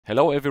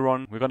Hello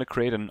everyone, we're going to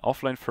create an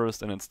offline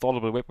first and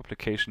installable web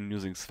application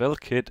using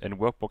SvelteKit and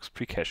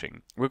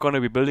workbox-precaching. We're going to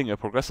be building a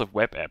progressive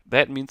web app.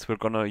 That means we're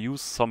going to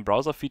use some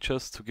browser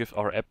features to give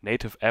our app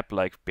native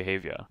app-like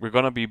behavior. We're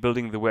going to be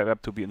building the web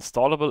app to be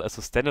installable as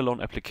a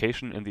standalone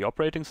application in the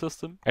operating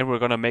system, and we're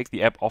going to make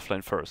the app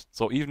offline first.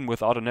 So even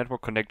without a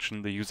network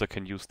connection, the user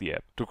can use the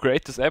app. To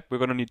create this app, we're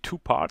going to need two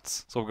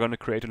parts. So we're going to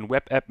create a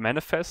web app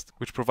manifest,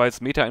 which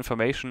provides meta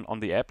information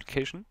on the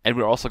application. And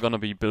we're also going to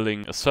be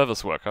building a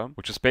service worker,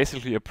 which is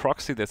basically a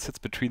proxy that sits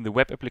between the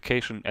web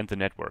application and the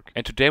network.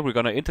 And today we're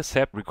going to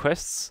intercept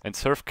requests and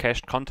serve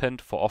cached content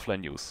for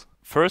offline use.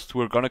 First,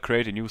 we're going to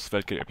create a new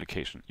SvelteKit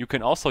application. You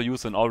can also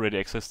use an already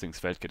existing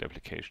SvelteKit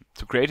application.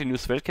 To create a new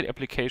SvelteKit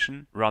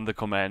application, run the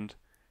command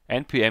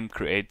npm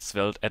create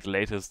svelte at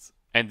latest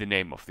and the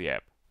name of the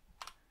app.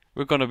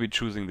 We're going to be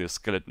choosing the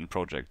skeleton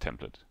project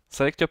template.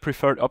 Select your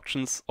preferred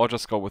options or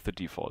just go with the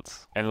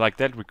defaults. And like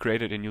that, we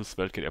created a new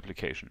SvelteKit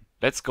application.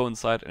 Let's go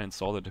inside and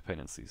install the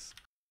dependencies.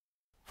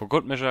 For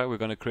good measure, we're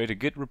going to create a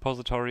Git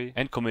repository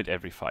and commit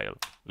every file.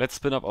 Let's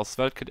spin up our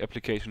SvelteKit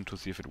application to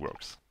see if it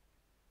works.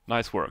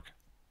 Nice work.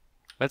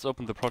 Let's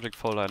open the project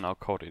folder in our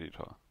code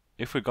editor.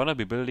 If we're going to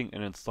be building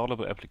an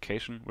installable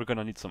application, we're going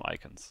to need some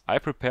icons. I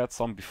prepared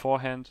some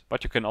beforehand,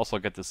 but you can also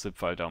get the zip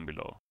file down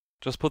below.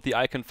 Just put the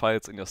icon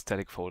files in your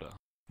static folder.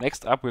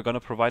 Next up, we're going to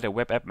provide a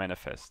web app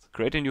manifest.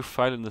 Create a new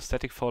file in the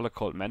static folder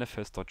called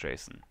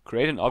manifest.json.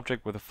 Create an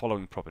object with the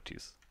following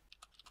properties: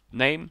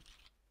 name,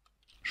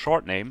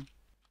 short name,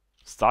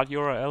 start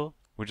URL,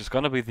 which is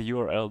going to be the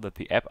URL that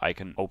the app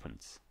icon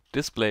opens.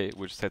 Display,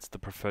 which sets the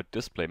preferred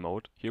display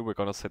mode. Here we're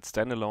going to set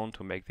standalone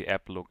to make the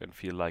app look and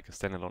feel like a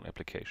standalone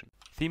application.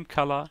 Theme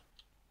color,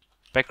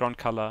 background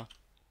color,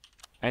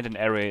 and an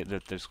array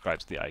that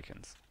describes the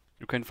icons.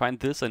 You can find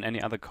this and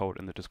any other code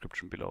in the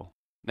description below.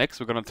 Next,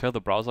 we're going to tell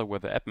the browser where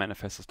the app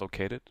manifest is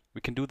located.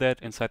 We can do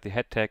that inside the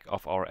head tag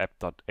of our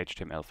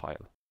app.html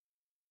file.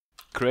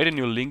 Create a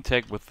new link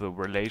tag with the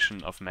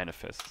relation of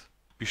manifest.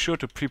 Be sure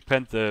to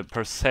prepend the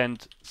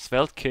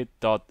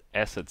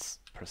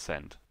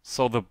 %SvelteKit.assets%,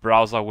 so the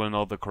browser will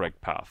know the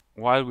correct path.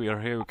 While we are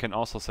here, we can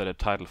also set a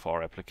title for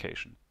our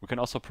application. We can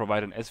also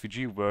provide an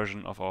SVG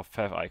version of our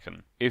fav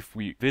icon. If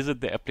we visit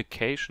the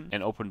application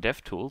and open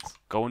DevTools,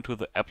 go into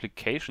the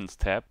Applications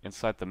tab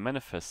inside the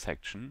Manifest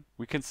section,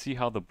 we can see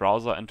how the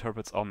browser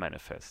interprets our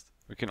manifest.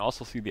 We can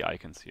also see the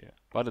icons here,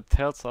 but it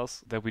tells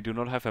us that we do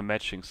not have a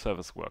matching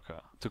service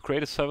worker. To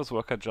create a service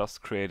worker,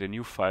 just create a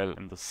new file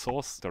in the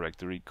source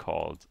directory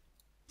called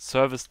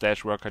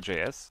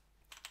service-worker.js,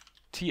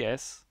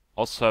 ts,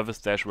 or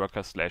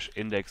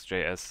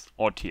service-worker/index.js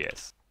or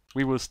ts.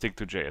 We will stick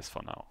to JS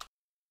for now.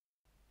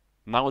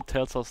 Now it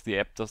tells us the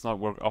app does not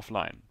work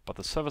offline, but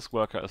the service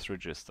worker is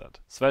registered.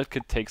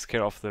 SvelteKit takes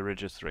care of the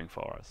registering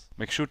for us.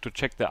 Make sure to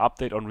check the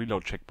update on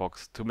reload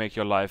checkbox to make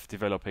your life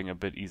developing a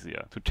bit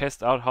easier. To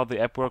test out how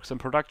the app works in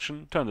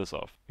production, turn this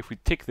off. If we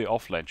tick the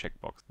offline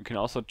checkbox, we can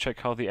also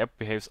check how the app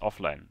behaves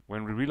offline.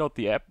 When we reload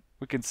the app,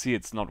 we can see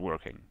it's not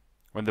working.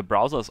 When the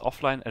browser is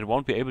offline, it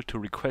won't be able to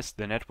request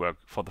the network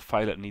for the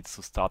file it needs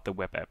to start the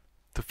web app.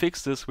 To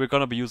fix this, we're going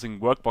to be using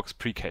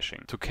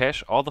workbox-precaching to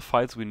cache all the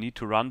files we need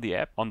to run the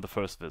app on the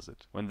first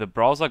visit. When the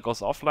browser goes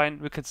offline,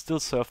 we can still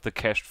serve the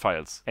cached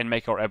files and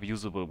make our app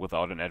usable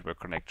without a network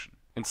connection.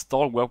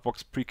 Install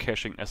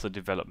workbox-precaching as a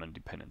development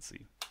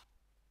dependency.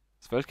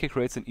 SvelteKit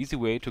creates an easy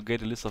way to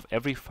get a list of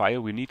every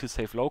file we need to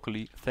save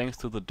locally thanks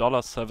to the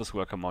 $service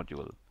worker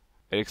module.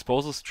 It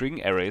exposes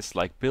string arrays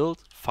like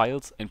build,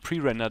 files, and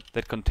prerendered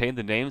that contain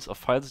the names of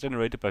files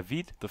generated by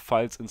Vite, the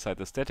files inside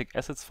the static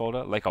assets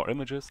folder like our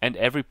images, and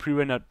every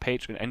prerendered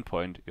page and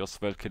endpoint your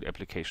SvelteKit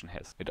application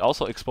has. It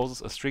also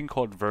exposes a string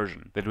called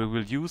version that we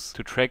will use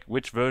to track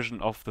which version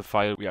of the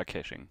file we are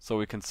caching, so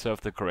we can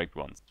serve the correct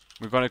ones.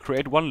 We're going to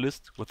create one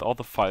list with all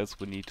the files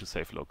we need to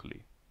save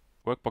locally.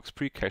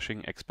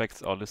 Workbox-precaching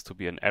expects our list to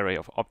be an array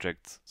of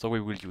objects, so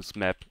we will use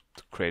map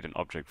to create an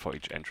object for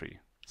each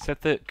entry.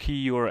 Set the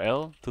key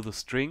URL to the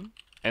string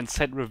and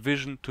set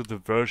revision to the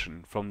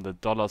version from the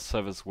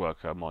 $service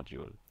worker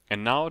module.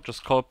 And now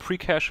just call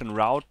precache and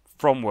route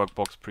from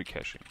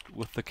workbox-precaching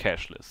with the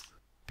cache list.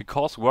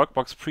 Because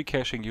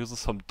workbox-precaching uses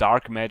some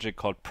dark magic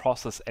called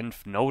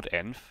process-env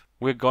node-env,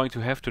 we're going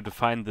to have to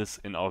define this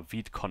in our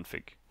Vite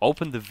config.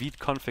 Open the Vite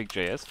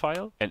config.js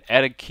file and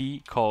add a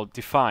key called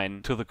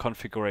define to the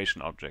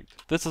configuration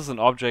object. This is an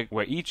object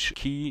where each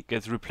key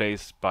gets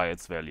replaced by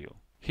its value.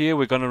 Here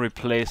we're going to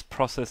replace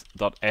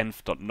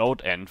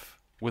process.env.node-env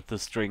with the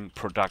string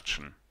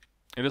production.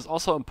 It is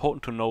also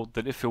important to note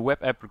that if your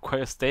web app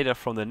requires data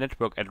from the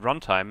network at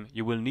runtime,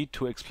 you will need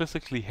to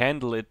explicitly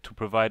handle it to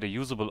provide a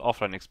usable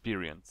offline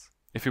experience.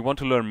 If you want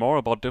to learn more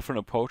about different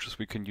approaches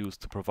we can use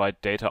to provide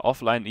data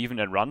offline even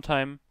at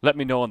runtime, let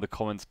me know in the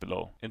comments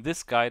below. In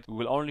this guide, we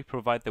will only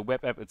provide the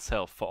web app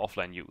itself for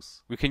offline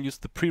use. We can use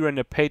the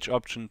Prerender Page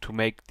option to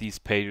make these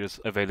pages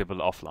available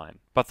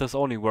offline, but this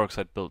only works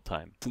at build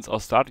time. Since our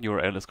start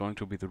URL is going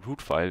to be the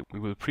root file, we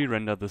will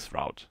pre-render this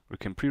route. We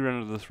can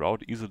pre-render this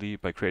route easily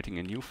by creating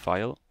a new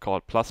file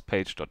called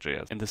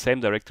 +page.js in the same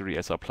directory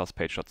as our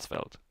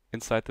 +page.svelte.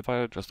 inside the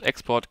file, just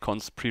export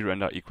const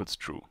prerender equals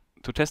true.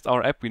 To test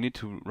our app, we need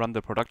to run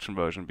the production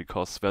version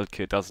because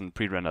SvelteKit doesn't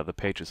pre-render the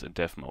pages in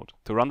dev mode.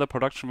 To run the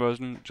production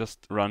version,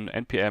 just run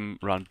npm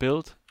run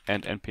build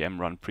and npm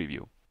run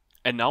preview.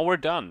 And now we're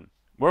done!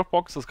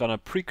 Workbox is gonna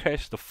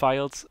pre-cache the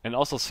files and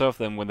also serve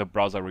them when the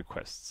browser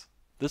requests.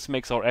 This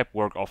makes our app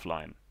work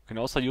offline. You can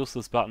also use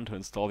this button to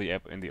install the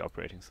app in the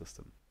operating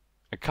system.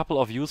 A couple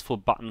of useful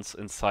buttons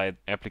inside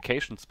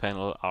Applications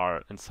panel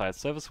are inside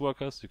Service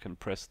Workers. You can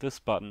press this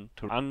button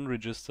to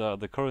unregister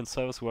the current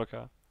service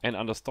worker. And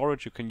under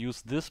Storage you can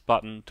use this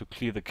button to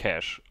clear the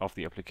cache of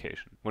the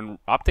application. When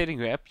updating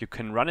your app, you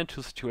can run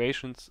into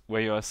situations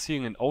where you are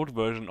seeing an old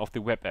version of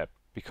the web app,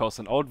 because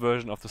an old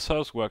version of the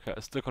service worker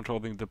is still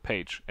controlling the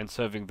page and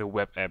serving the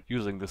web app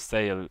using the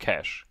stale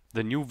cache.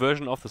 The new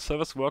version of the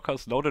service worker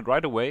is loaded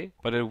right away,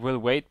 but it will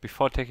wait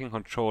before taking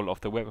control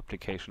of the web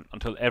application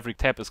until every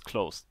tab is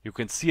closed. You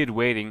can see it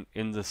waiting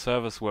in the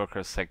service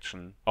worker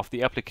section of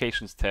the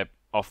Applications tab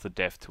of the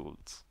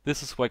DevTools.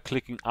 This is why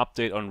clicking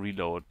Update on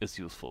Reload is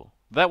useful.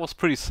 That was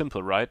pretty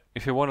simple, right?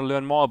 If you want to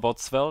learn more about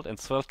Svelte and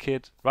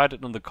SvelteKit, write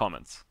it in the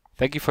comments.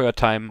 Thank you for your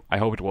time. I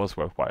hope it was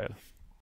worthwhile.